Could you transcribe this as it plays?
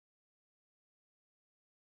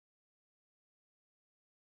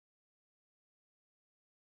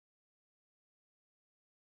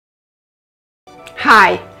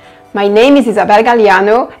Hi, my name is Isabel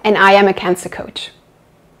Galiano and I am a cancer coach.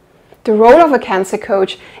 The role of a cancer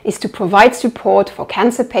coach is to provide support for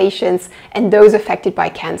cancer patients and those affected by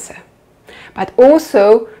cancer, but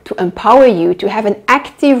also to empower you to have an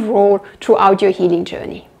active role throughout your healing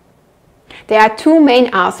journey. There are two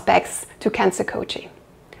main aspects to cancer coaching.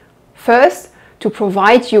 First, to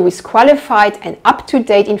provide you with qualified and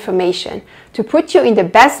up-to-date information to put you in the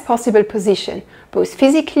best possible position, both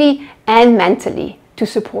physically and mentally, to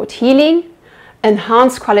support healing,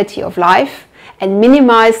 enhance quality of life, and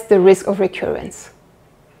minimize the risk of recurrence.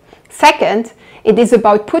 Second, it is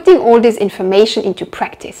about putting all this information into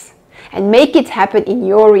practice and make it happen in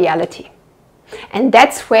your reality. And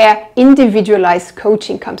that's where individualized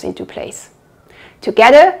coaching comes into place.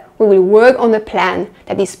 Together, we will work on a plan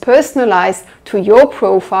that is personalized to your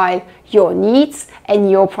profile, your needs, and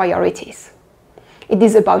your priorities. It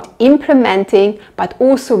is about implementing but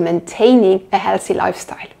also maintaining a healthy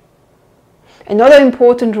lifestyle. Another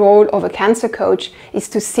important role of a cancer coach is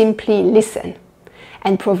to simply listen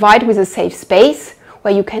and provide with a safe space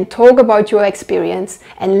where you can talk about your experience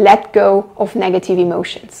and let go of negative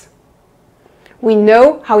emotions. We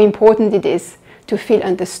know how important it is to feel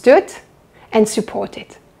understood and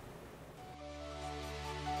supported.